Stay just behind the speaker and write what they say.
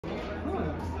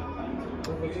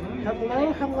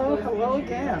Hello, hello, hello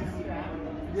again.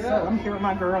 So I'm here with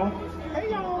my girl. Hey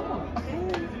y'all.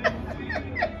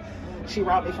 She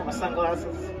robbed me for my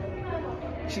sunglasses.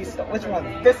 She stole, which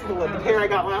one? This is the one, the pair I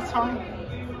got last time.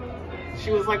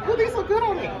 She was like, oh, these look good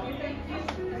on me.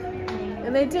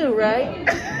 And they do, right?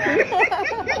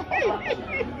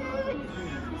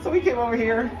 So we came over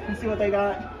here and see what they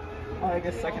got. Oh, I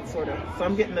guess second sort of. So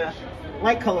I'm getting the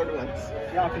light colored ones.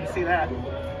 Y'all can see that.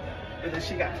 And then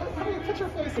she got, put your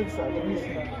face inside. Let me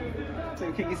see.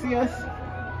 So can you see us?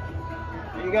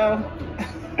 There you go.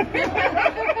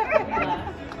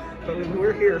 But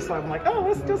we're here, so I'm like, oh,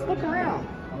 let's just look around.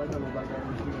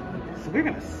 So we're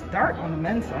gonna start on the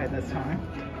men's side this time.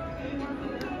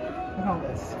 Look at all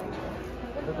this.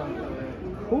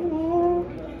 Cool.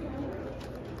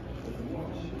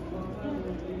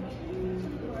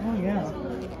 Oh yeah.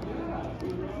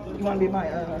 You wanna be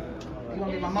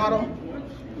my model?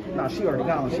 No, she already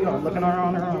gone. She already looking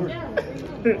on her own.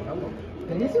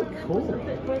 These are cool.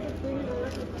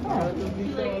 Oh.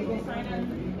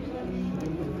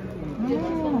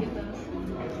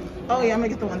 Oh yeah, I'm gonna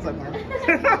get the ones I'm wearing.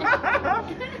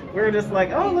 We're just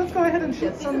like, oh, let's go ahead and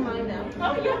shoot some. Mine now.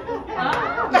 Oh yeah.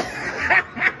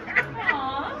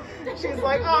 She's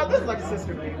like, oh, this is like a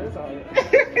sister to me. That's all right.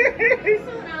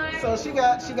 So nice. So she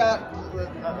got,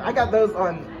 I got those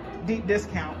on deep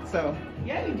discount. So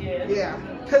Yeah, you did. yeah,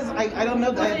 because I don't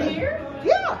know that. Was it here?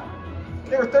 Yeah,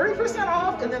 they were 30%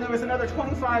 off, and then there was another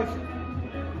 25.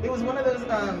 It was one of those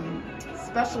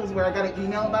specials where I got an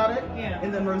email about it. Yeah.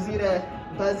 And then Rosita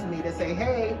buzzed me to say,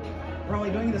 hey, we're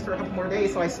only doing this for a couple more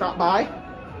days, so I stopped by.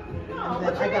 Oh, And then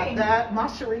what's I your got name? that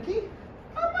Mashariki.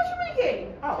 Oh, what's your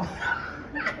name? Oh.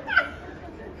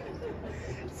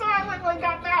 So I went and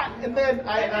got that, and then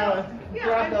I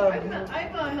grabbed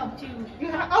I've helped you.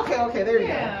 okay, there you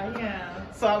go.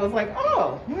 Yeah. So I was like,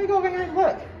 oh, let me go over here and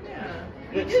look. Yeah.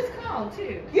 You just called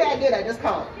too. Yeah, I did. I just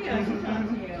called. Yeah, she talked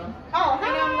to you. Oh,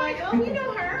 And I'm like, oh, we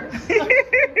know her.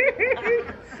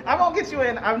 I won't get you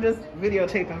in. I'm just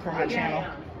videotaping for my channel.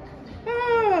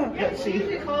 Ah, Yeah, but she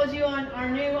usually calls you on our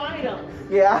new items.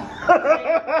 Yeah.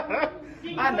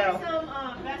 Did you I know. buy some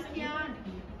Basquiat?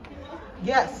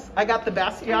 Yes, I got the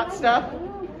Basquiat stuff.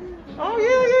 Oh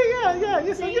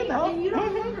yeah. So you know. And you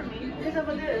don't remember me because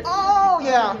of this. Oh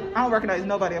yeah. I don't recognize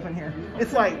nobody up in here.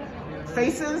 It's like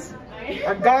faces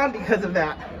are gone because of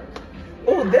that.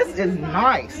 Oh, this is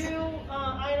nice. New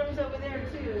items over there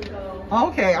too. So.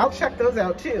 Okay, I'll check those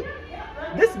out too.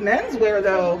 This menswear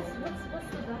though, What's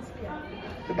the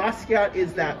Basquiat? the Basquiat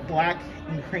is that black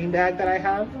and cream bag that I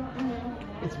have.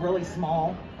 It's really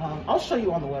small. I'll show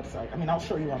you on the website. I mean, I'll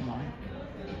show you online.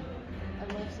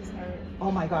 I love his art.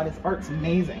 Oh my God, his art's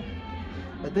amazing.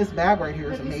 But this bag right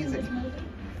here is amazing.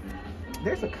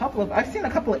 There's a couple of, I've seen a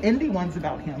couple of indie ones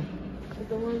about him.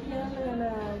 The one him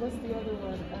and what's the other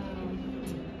one?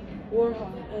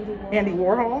 Warhol. Andy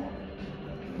Warhol.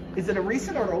 Is it a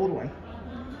recent or an old one?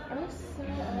 I saw, I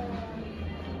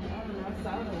don't know, I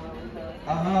saw the one with the.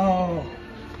 Oh,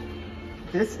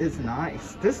 this is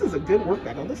nice. This is a good work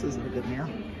bag. Oh, this is a good mirror.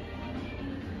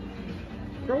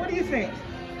 Girl, what do you think?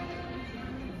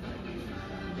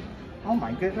 Oh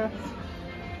my goodness.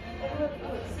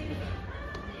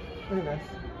 Look at this.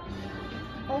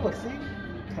 Oh, look, see?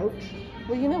 Coach.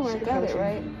 Well, you know where I got it,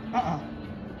 right?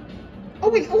 Oh,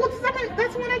 wait. Oh,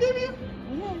 that's the one I gave you?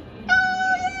 Yeah.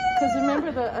 Oh, yeah. Because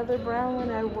remember the other brown one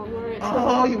I wore it to?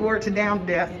 Oh, you wore it to Down to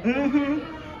Death.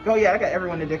 Mm-hmm. Oh, yeah, I got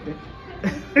everyone addicted.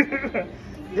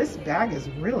 This bag is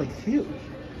really cute.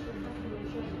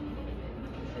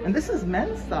 And this is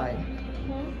men's side.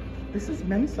 This is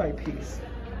men's side piece.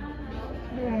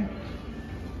 Yeah.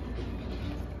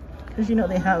 Because you know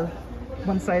they have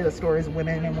one side of the store is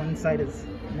women and one side is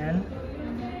men.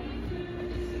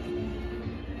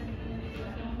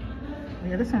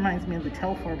 Yeah, this reminds me of the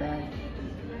Telfar bag.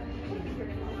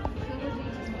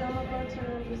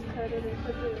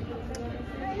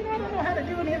 Yeah, you know, I don't know how to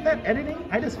do any of that editing.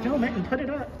 I just film it and put it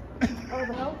up. Oh,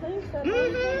 the whole thing?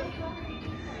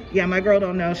 Yeah, my girl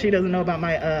don't know. She doesn't know about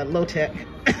my low tech.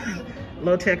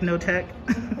 Low tech, no tech.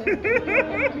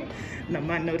 No,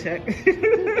 my no tech.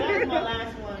 That's my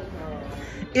last one.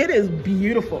 It is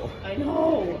beautiful. I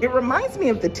know. It reminds me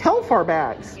of the Telfar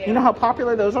bags. Yeah. You know how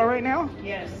popular those are right now?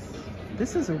 Yes.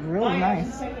 This is a really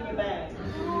nice. Taking your bag.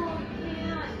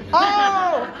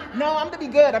 Oh, no, I'm gonna be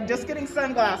good. I'm just getting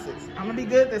sunglasses. I'm gonna be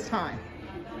good this time.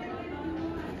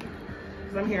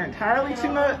 Because I'm here entirely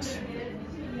too much.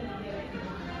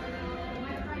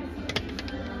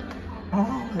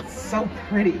 Oh, it's so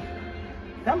pretty.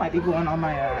 That might be going on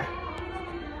my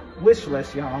wish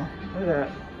list, y'all. Look at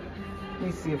that. Let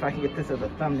me see if I can get this as a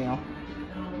thumbnail.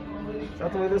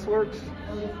 that the way this works?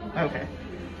 Okay.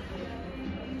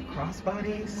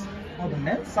 Crossbodies. Oh, the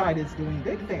men's side is doing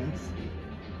big things.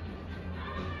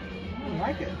 I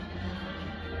like it.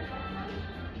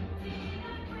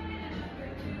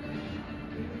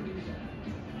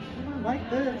 I like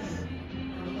this.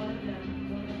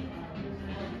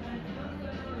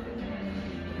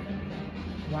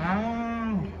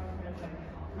 Wow.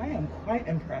 I am quite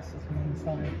impressed with men's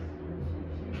side.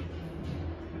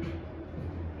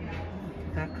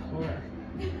 That color.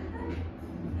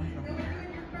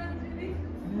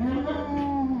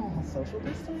 Oh, social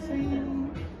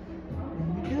distancing.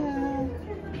 There we go.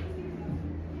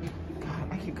 God,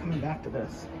 I keep coming back to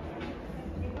this.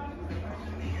 Oh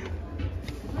man.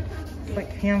 It's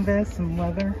like canvas and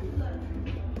leather.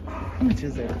 Oh, how much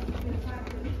is it?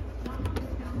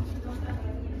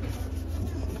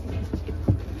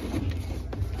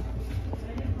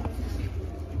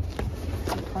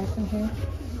 Price in here?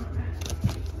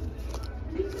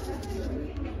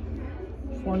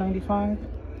 $4.95.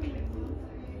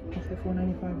 I'll say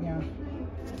 $4.95. Yeah.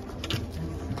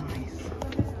 That's nice.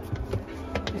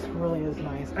 This really is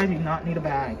nice. I do not need a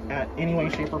bag at any way,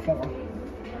 shape, or form.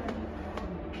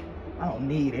 I don't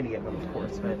need any of them, of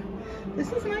course, but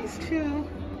this is nice too.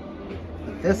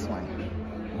 But this one,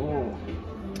 oh,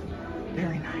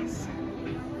 very nice.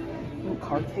 Little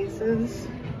card cases.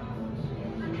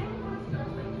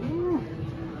 Ooh.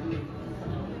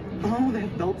 Oh, they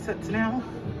have belt sets now.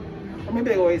 Or maybe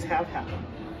they always have had them.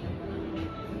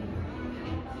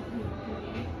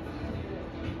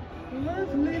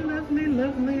 Lovely, lovely,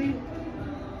 lovely.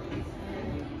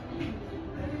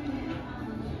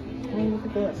 Oh, look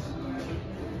at this.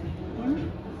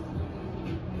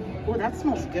 Oh, that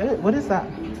smells good. What is that?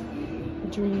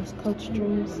 Dreams, Coach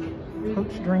Dreams.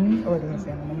 Coach Dreams? Oh, it doesn't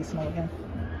say. Let me smell again.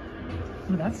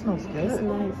 Oh, that smells good. It's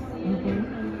nice.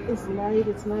 It's light.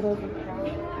 It's not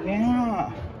overpowering.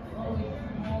 Yeah.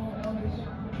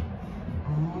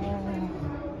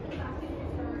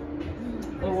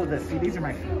 Oh, this. See, these are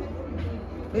my.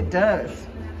 It does.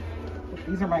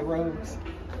 These are my robes.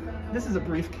 This is a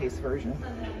briefcase version.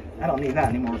 I don't need that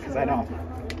anymore because I don't.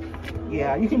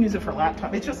 Yeah, you can use it for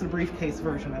laptop. It's just a briefcase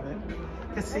version of it.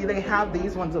 Because see, they have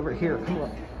these ones over here. Come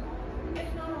look.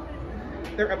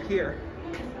 They're up here.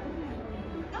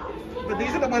 But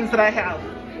these are the ones that I have.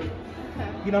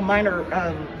 You know, mine are.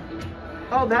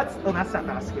 Oh, that's that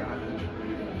Basquiat.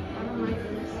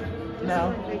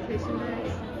 No. Vacation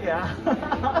bags. Yeah.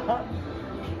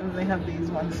 And they have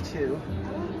these ones too.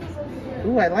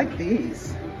 Ooh, I like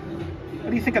these.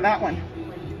 What do you think of that one?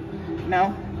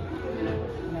 No?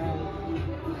 No.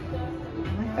 I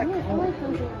like that I color. like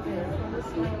those over there.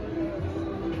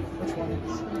 Which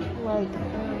ones? Like,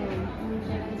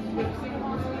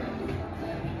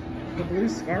 The blue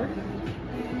scarf?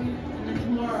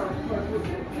 Tomorrow.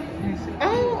 Let me see.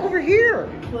 Oh, over here.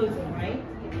 Closing, right?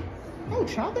 Oh,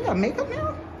 child, they got makeup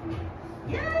now?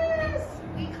 Yes!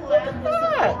 We collabed with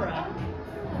that? Sephora.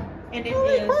 And it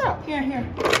Holy is. crap. Here.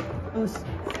 Oh,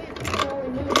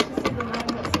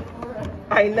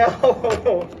 I know.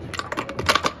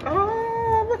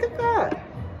 Oh, look at that.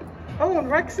 Oh, and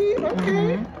Rexy,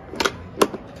 okay.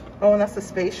 Oh, and that's the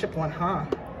spaceship one, huh?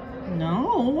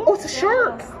 no. Oh, it's a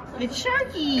shark. It's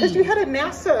Sharky. Because you had a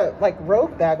NASA like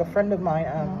robe bag. A friend of mine,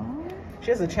 she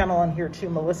has a channel on here too,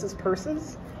 Melissa's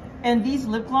Purses. And these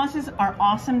lip glosses are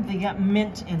awesome. They got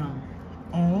mint in them.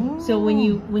 Oh. So when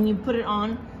you put it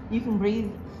on, you can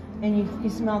breathe and you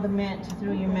smell the mint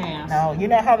through your mask. Now, you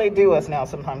know how they do us now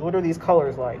sometimes. What are these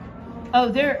colors like? Oh,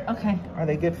 they're okay. Are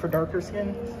they good for darker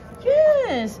skin?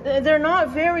 Yes, they're not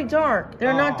very dark.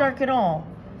 They're not dark at all.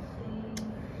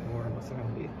 Lord, what's it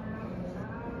gonna be?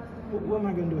 What am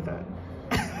I gonna do with that?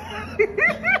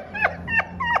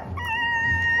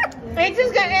 It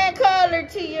just gonna add color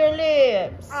to your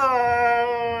lips.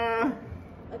 I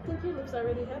think your lips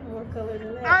already have more color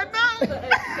than that. I know. So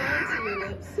add shine to your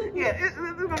lips. Yeah, it's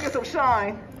gonna get some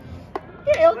shine.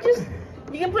 Yeah,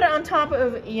 you can put it on top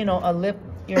of your lip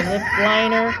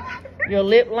liner, your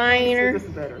lip liner. This is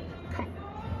better. Come.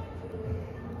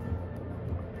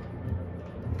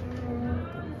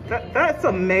 That's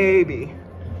a maybe.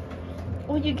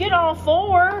 Well, you get all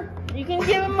four. You can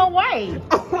give them away.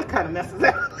 Oh, what kind of mess is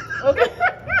that? Okay.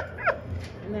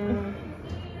 No.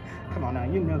 Come on now,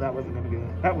 you knew that wasn't gonna go.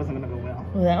 That wasn't gonna go well.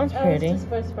 Well, that one's pretty. It's just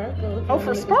for sparkle. Oh,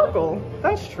 for sparkle.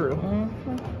 That's true.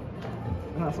 Mm-hmm.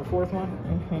 And that's the fourth one.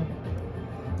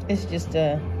 Mm-hmm. It's just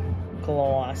a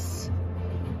gloss.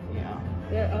 Yeah.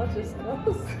 They're all just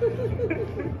close.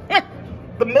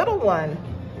 The middle one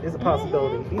is a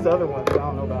possibility. These other ones I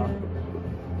don't know about.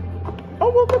 Oh,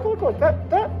 well, look.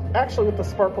 That actually with the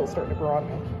sparkle starting to grow on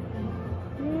me.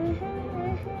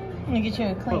 Let me get you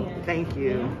a clean. Oh, thank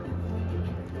you.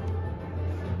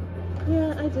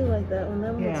 Yeah, I do like that one.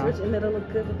 That one Yeah. looks rich and it'll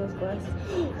look good with those glasses.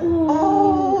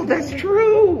 Oh, that's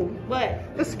true.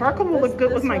 What? The sparkle will look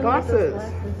good with my glasses.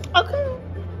 Okay.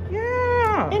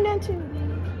 Yeah. And that too.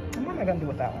 And what am I gonna do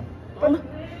with that one? But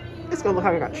it's gonna look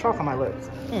like I got chalk on my lips.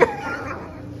 And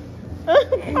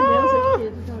nails are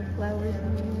cute. There's like flowers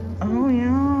in the nails. Oh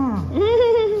yeah.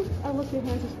 Oh, look, your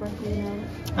hands are sparkly now.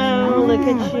 Oh, look I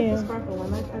at like the you. sparkle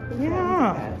one. I think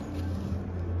Yeah.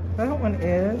 That one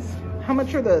is. How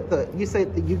much are the you say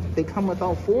that they come with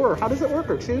all four, or how does it work,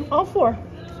 or two? All four.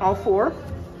 All four?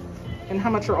 And how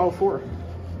much are all four?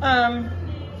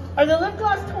 Are the lip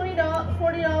gloss $40,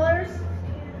 $40? I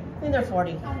think they're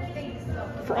 40.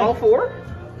 For all four?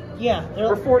 Yeah.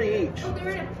 Or 40 each?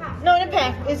 No, in a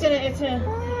pack. It's in a, it's in a.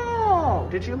 Oh,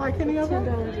 did you like any of them?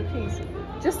 $10 a piece.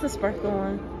 Just the sparkle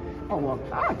one. Oh well,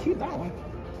 keep that one.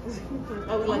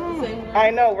 I would like the same one. I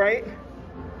know, right?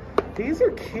 These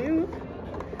are cute.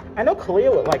 I know Kalia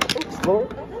would like. Oops, Lord.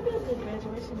 That'd be a good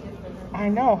graduation gift for her. I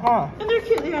know, huh? And they're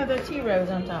cute. They have their tea rose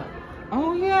on top.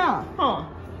 Oh yeah. Huh.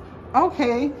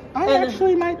 Okay, I And-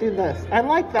 actually might do this. I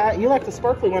like that. You like the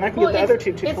sparkly one. I can Well, get the other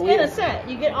two to it's Kalia. in a set.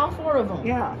 You get all four of them.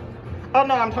 Yeah. Oh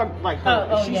no, I'm talking like her.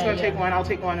 Oh, If she's yeah, gonna yeah. take one, I'll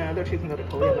take one, and the other two can go to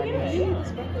Kalia. Oh, yeah. You need the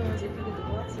sparkle ones if you get the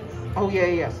glasses. Oh yeah,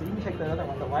 yeah. So you can take the other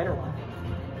one, the lighter one.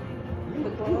 The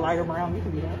You glass. lighter brown. You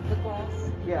can do that. The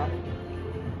glass. Yeah.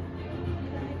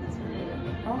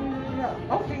 Oh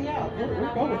yeah. Okay, yeah.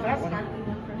 We'll go with that one.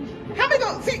 How many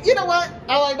go? See, you know what?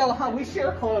 All I know, huh? We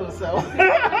share clothes, so.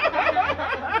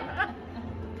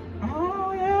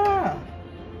 Oh yeah.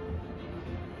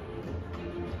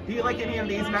 Do you like any of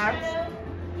these bags?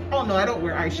 Oh no, I don't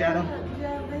wear eyeshadow.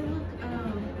 Yeah, they look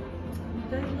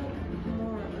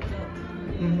more adult.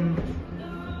 Mm-hmm.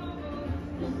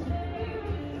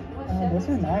 Oh, those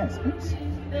are nice. Oops.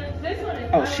 This one is.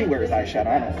 Oh, she wears eyeshadow.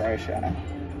 I don't wear eyeshadow.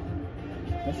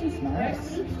 This is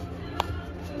nice.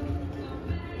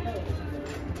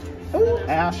 Oh,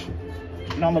 Ash.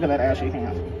 Don't look at that ashy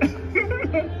hand.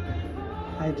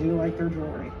 I do like their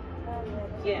jewelry.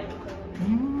 Yeah.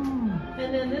 Mm.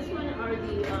 And then this one are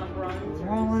the bronzers.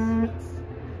 Wallets.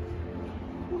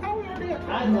 How we already at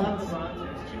I love the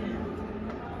bronzers.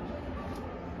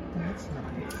 That's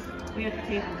nice. We have to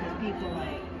take them because people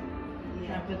like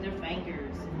try to put their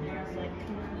fingers in there. It's like,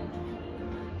 come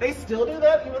on. They still do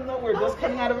that even though we're just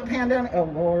coming out of a pandemic? Oh,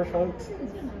 Lord, folks.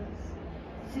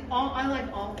 See, I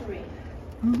like all three.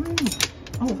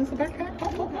 Mm-hmm. Oh, is this a backpack?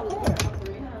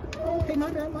 Oh, okay, my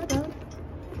bad, my bad.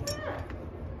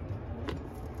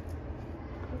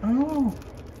 Oh.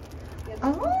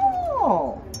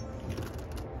 Oh.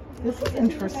 This is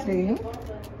interesting.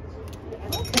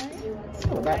 Okay.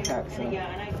 Still a backpack, so Yeah,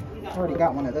 and we I already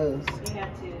got one of those. We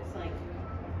had to, it's like,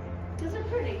 because they're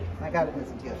pretty. I got it as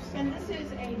a gift. And this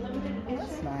is a limited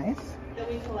That's edition nice. that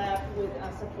we collab with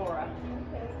Sephora.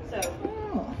 So,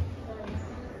 Oh.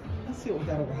 Let's see what we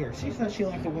got over here. She said she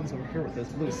liked the ones over here with this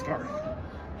blue scarf.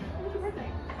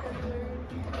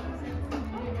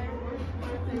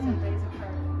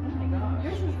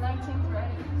 Yours is 19th,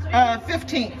 right?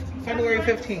 15th, February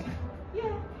 15th. Yeah.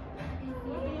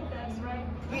 That's right.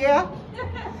 Yeah.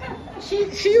 She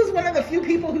was one of the few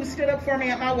people who stood up for me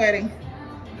at my wedding.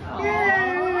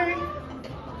 Yay!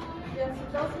 Yeah, so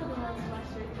those were the ones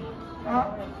last year.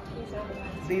 These are the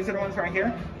ones. These are the ones right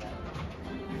here.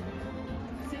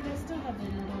 See, they still have the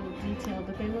little detail,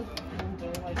 but they look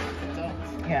older, like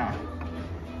adults. Yeah.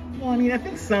 Well, I mean, I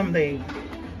think some they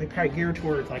probably gear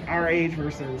towards like our age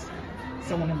versus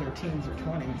someone in their teens or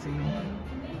 20s. You know?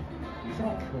 These are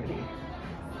all pretty.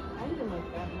 I even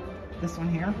like that one. This one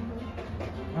here.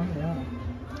 Oh yeah.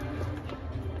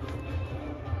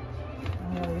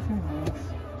 Oh, these are nice.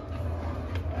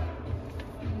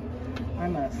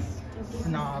 I'm a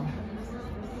snob.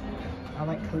 I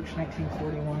like Coach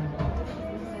 1941.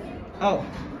 Oh.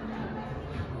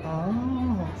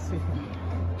 Oh, let's see.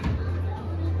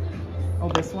 Oh,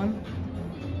 this one?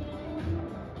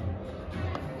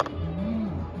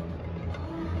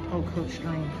 Oh, Coach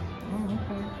Dream. Oh,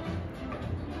 okay.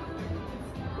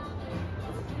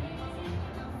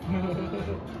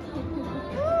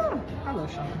 I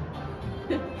love Sean.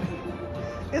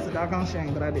 It's a doggone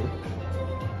shame, but I do.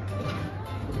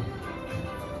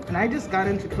 And I just got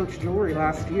into Coach jewelry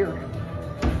last year.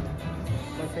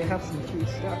 But they have some cute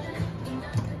stuff.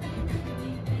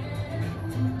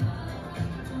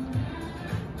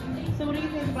 so what do you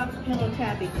think about the pillow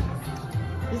tabby?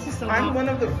 This is so I'm one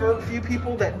of the few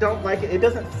people that don't like it. It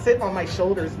doesn't sit on my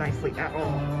shoulders nicely at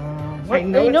all. I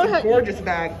know it's a gorgeous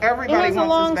bag. Everybody It has a long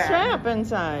wants this bag. strap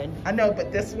inside. I know,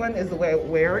 but this one is the way I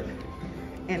wear it.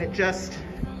 And it just,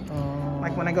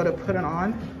 Like when I go to put it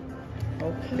on,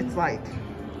 Okay. it's like,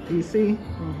 do you see?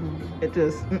 It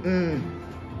just,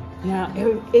 Yeah,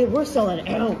 we're selling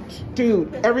out.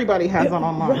 Dude, everybody has one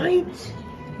online. Right?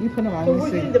 You put them on, But let we're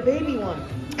me see. getting the baby one.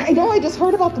 I know, I just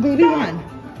heard about the baby one.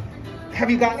 Have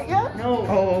you gotten it yet? No.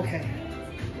 Oh, okay.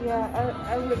 Yeah,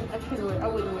 I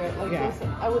wouldn't wear it like Yeah. this.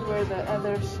 I would wear the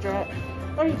other strap.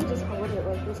 Or you could just hold it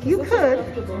like this. 'cause You this is could.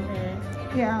 comfortable.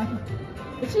 Yeah.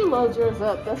 If you load yours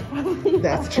up, that's probably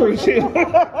That's true too.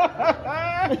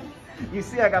 You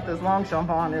see, I got this long jump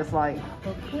on. It's like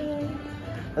Okay.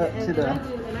 up to the.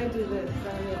 And I do this.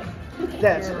 So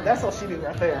yeah. That's all she do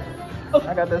right there.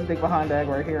 I got this big behind bag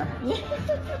right here.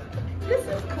 This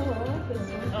is cool. I like this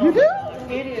one. You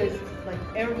do? It is like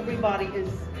everybody is.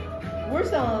 We're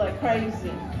selling like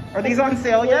crazy. Are these on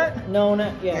sale yet? No,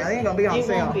 not yet. Yeah, they ain't gonna be on It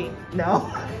sale. won't be.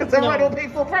 No, because everybody No. don't pay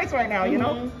full price right now. You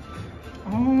know.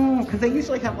 Oh, because they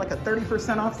usually have like a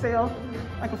 30% off sale,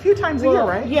 like a few times a year,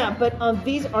 right? Yeah, but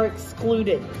these are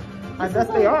excluded. I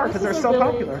bet they are because they're so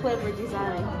popular. Clever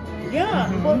design. Yeah,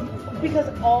 well, because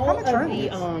How all much are of these?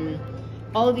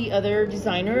 all of the other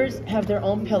designers have their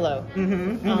own pillow.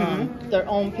 Their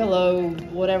own pillow,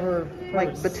 whatever. Like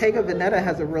purse. Bottega Veneta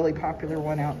has a really popular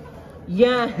one out.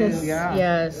 Yes. Ooh, yeah.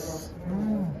 Yes.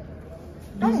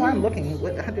 Oh, I'm looking.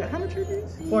 How much are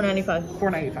these? $4.95.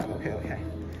 $4.95. Okay, okay.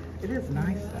 It is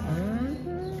nice though.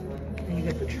 And you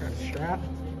get the strap.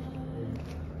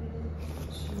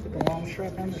 Put the long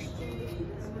strap on there.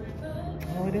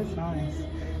 Oh, it is nice.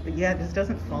 But yeah, it just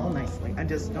doesn't fall nicely. I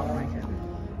just don't like it.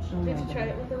 Did you try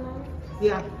it with the long?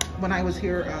 Yeah, when I was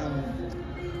here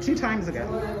 2 times ago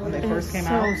when they first came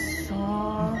out.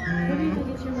 Soft. Where do you think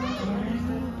it's your mom?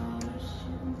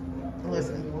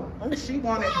 Listen, she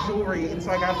wanted jewelry, and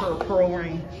so I got her a pearl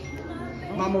ring.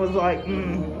 Mama was like,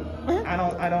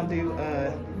 I don't do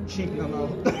cheap no more.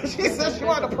 She said she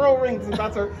wanted a pearl ring since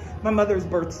that's my mother's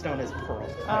birthstone is pearl.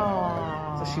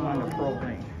 Oh. So she wanted a pearl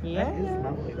ring. Yeah. That is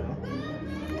lovely though.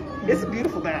 It's a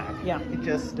beautiful bag. Yeah. It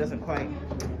just doesn't quite.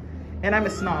 And I'm a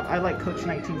snob. I like Coach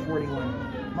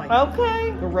 1941. Like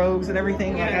Okay. the robes and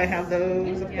everything. Like I Yes. have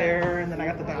those up there, and then I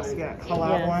got the Basquiat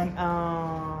Collab one.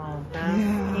 Oh,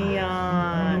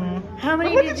 Basquiat. How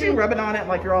many Look did at you rubbing on it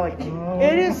like you're all like, oh.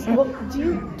 It is. Well,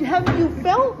 have you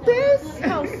felt this?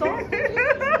 How soft it is?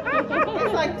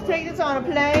 It's like to take this on a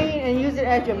plane and use it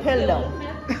as your pillow.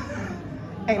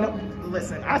 Hey, no,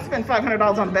 listen, I spent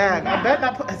 $500 on a bag. I bet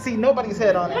not see nobody's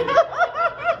head on it.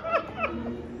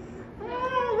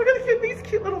 Oh, look at these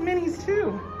cute little minis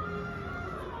too.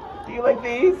 Do you like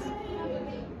these?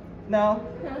 No?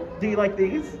 Huh? Do you like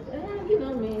these? You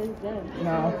know me, it's that.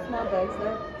 No. Small bags,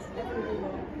 that's definitely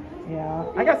that. Yeah.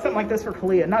 I got something like this for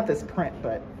Kalia. Not this print,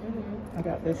 but I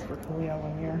got this for Kalia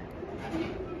one year.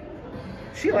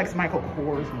 She likes Michael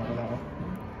Kors more though.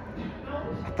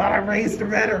 I thought I raised her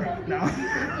better. No. He's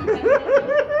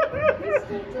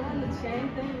still doing the chain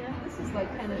thing, yeah. This is like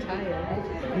kind of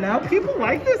tired. No, people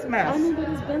like this mess. I mean, but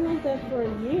it's been like that for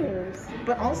years.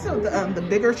 But also the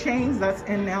bigger chains, that's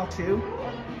in now too.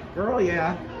 Girl,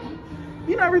 yeah.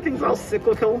 You know, everything's all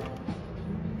cyclical.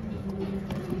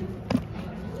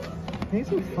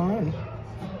 These are fun.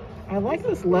 I like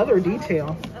this leather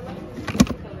detail.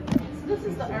 So this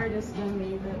is the artist in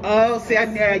me. Oh, see,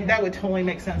 that would totally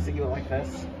make sense that you would like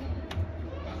this.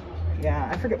 Yeah,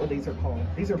 I forget what these are called.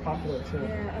 These are popular too.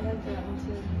 Yeah, I like that one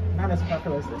too. Not as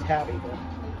popular as the tabby, but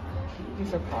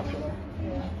these are popular.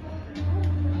 Yeah.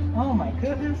 Oh my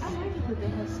goodness. I like that they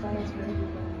have styles for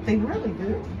everybody. They really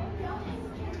do.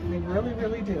 They really,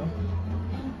 really do.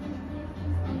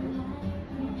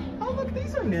 Oh, look,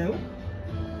 these are new.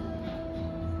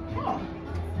 Huh.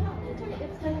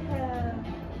 It's gonna have.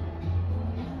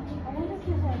 I wonder if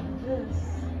it had this.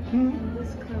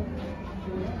 This color.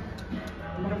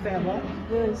 What if they have what?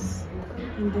 This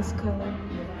in this color.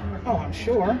 Oh, I'm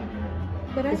sure.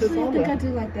 But Is this actually, I all think the- I do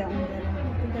like that one better.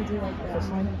 I think I do like that This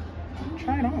one. one?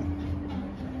 Try it on.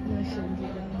 No, I shouldn't do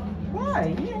that one.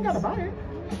 Why? You ain't gotta buy it.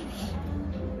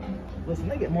 Listen,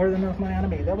 they get more than enough money out of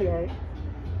me. They'll be alright.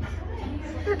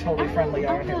 They're totally friendly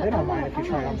out here. They don't mind if you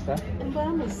try on stuff. But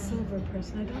I'm a silver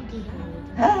person. I don't do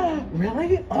gold.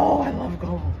 Really? Oh, I love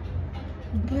gold.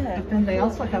 But And they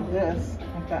also have this,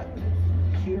 like that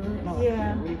pewter. No,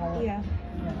 yeah, what do you call it? yeah.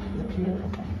 Yeah, the pewter.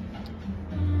 Okay.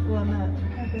 Well, not.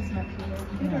 That's not pewter.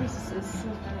 Pewter is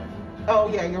silver. Oh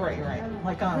yeah, you're right. You're right.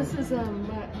 Like This is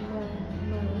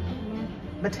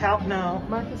metal. No,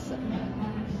 Marcus.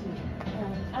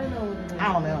 I don't know what it is.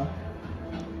 I don't know.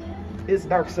 It's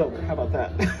dark silver. How about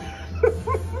that?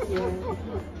 Yeah.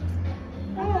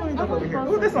 Oh, let me look over here.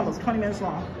 Ooh, this one was 20 minutes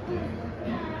long.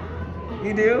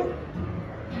 You do?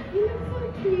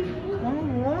 Oh,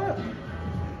 what?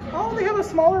 Oh, they have a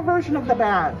smaller version of the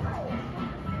bag.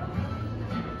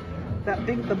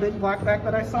 The big black bag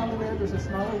that I saw over there, there's a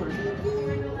smaller version.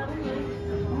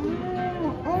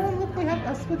 Oh, look, they have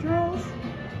espadrilles.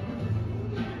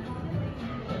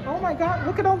 Oh my God,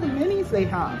 look at all the minis they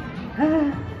have.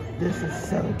 This is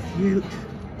so cute.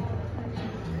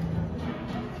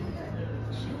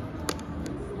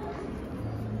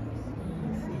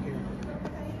 Let's see here.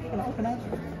 Can I open up?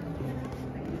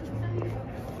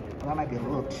 Well, that might be a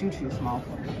little too small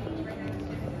for me.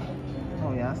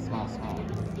 Oh yeah, that's small.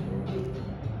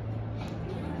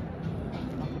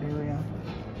 Pocket area.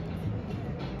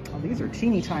 Oh, these are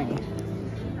teeny tiny.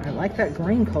 I like that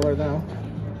green color though.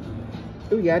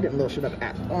 Oh yeah, I didn't lotion it up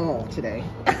at all today.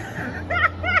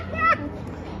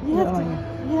 You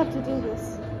have to do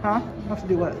this. Huh? I have to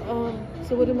do what?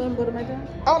 So what am I doing?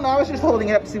 Oh no, I was just holding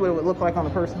it up to see what it would look like on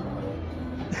the person.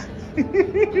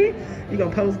 You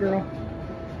gonna pose, girl?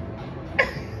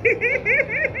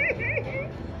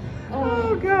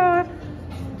 Oh God.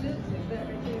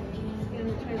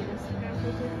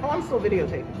 Oh, I'm still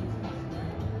videotaping.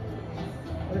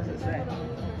 What does it say?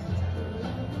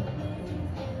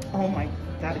 Oh my,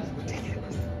 that is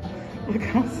ridiculous. Look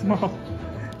how small.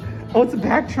 Oh, it's a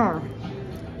back charm.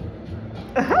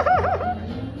 I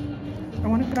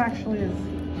wonder if it actually is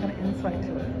got an insight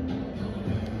to it.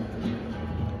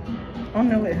 Oh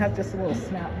no, it has just a little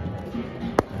snap.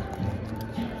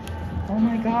 Oh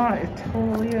my God, it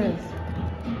totally is.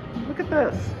 Look at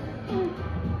this.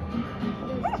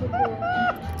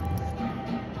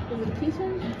 Is it a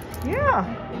keychain? Yeah.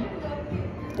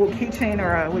 Well, keychain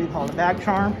or what do you call it, a bag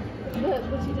charm? But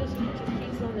you just put your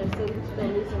keys on there so it's the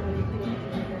loose when you put it.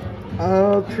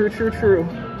 Oh, true.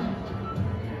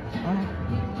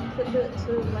 Clip it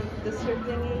to like the strip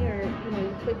thingy, or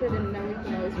you clip it and now you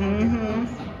can always find your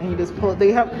keys. And you just pull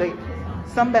it.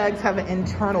 Some bags have an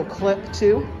internal clip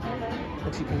too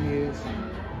that you can use.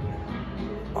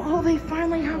 Oh, they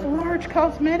finally have large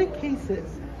cosmetic cases.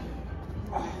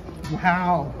 Oh,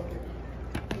 wow.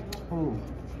 Ooh.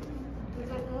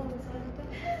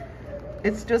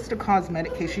 It's just a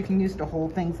cosmetic case. You can use to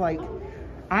hold things like,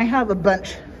 I have a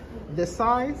bunch this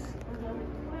size,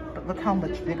 but look how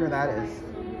much bigger that is.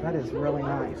 That is really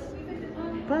nice.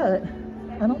 But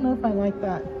I don't know if I like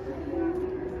that.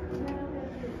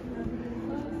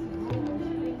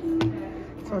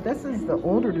 So this is the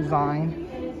older design.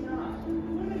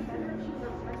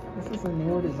 This is a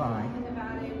newer design.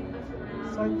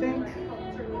 So I think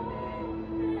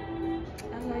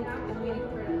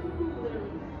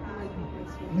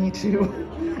me too.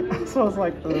 So I was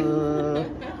like, I don't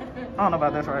know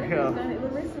about this right here.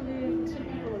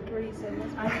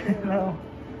 No,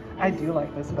 I do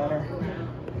like this better.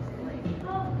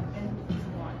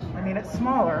 I mean, it's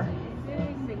smaller.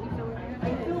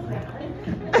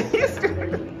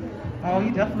 Oh,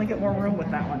 you definitely get more room with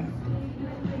that one.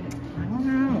 I don't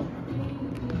know.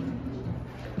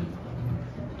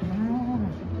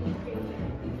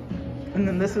 And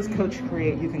then this is Coach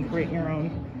Create. You can create your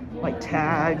own like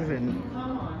tags, and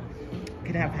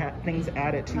you can have things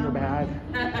added to your bag.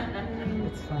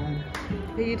 It's fun.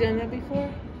 Have you done that before?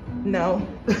 No.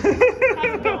 How's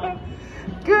it going?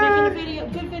 Good. Making a video?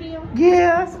 Good video?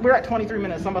 Yes. We're at 23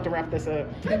 minutes, so I'm about to wrap this up.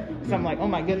 So I'm like, oh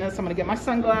my goodness, I'm gonna get my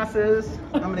sunglasses.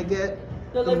 I'm gonna get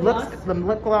the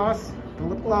lip gloss.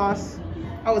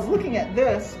 I was looking at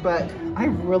this, but I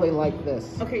really like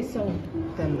this. Okay, so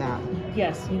Than that.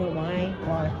 yes, you know why?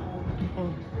 Why?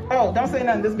 Oh, don't say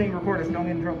nothing. This being recorded, so don't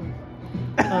get in trouble.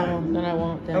 Then I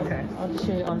won't. Then Okay. I'll just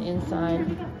show you on the inside.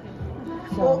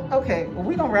 So, Well, okay. Well,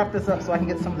 we're gonna wrap this up so I can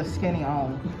get some of the skinny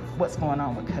on what's going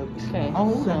on with Coach. Okay,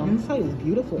 Oh, the so- inside is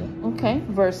beautiful. okay,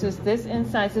 versus this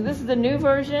inside. So this is the new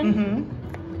version,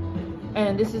 Mm-hmm.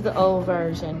 and this is the old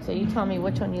version. So you tell me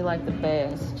which one you like the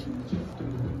best.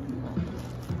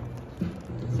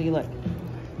 So you look.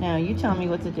 Now you tell me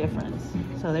what's the difference.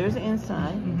 So there's the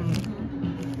inside,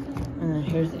 Mm-hmm. and then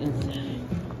here's the inside.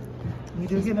 We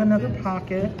do get another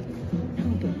pocket.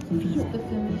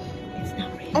 It's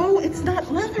not real. Oh, it's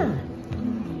not leather.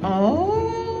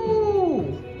 Oh.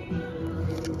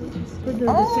 But they're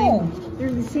Oh. the same.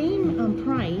 They're the same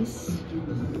price.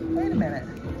 Wait a minute.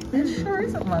 It sure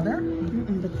isn't leather.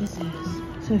 But this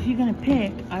is. So if you're gonna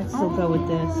pick, I'd still go with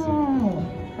this, Oh.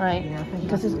 right? Yeah, I think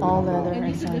Because that's it's all beautiful. leather And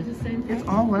you said inside. it's the same It's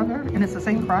all leather and it's the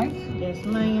same price? Yes,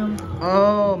 ma'am.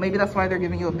 Oh, maybe that's why they're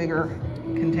giving you a bigger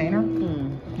container.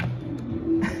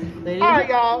 They All right,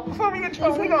 y'all. Before we get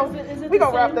trouble, we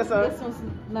gonna wrap this up. This one's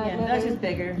not Yeah, leather. that's just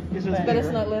bigger. It's just But bigger. it's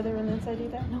not leather on the inside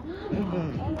either? No.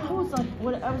 Mm-mm. I was like,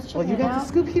 what? I was Well, checking you it got the out.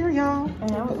 scoop here, y'all.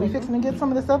 And I was But we like, fixing to get some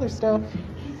of this other stuff.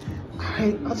 All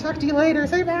right, I'll talk to you later.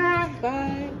 Say bye.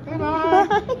 Bye. Bye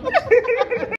bye.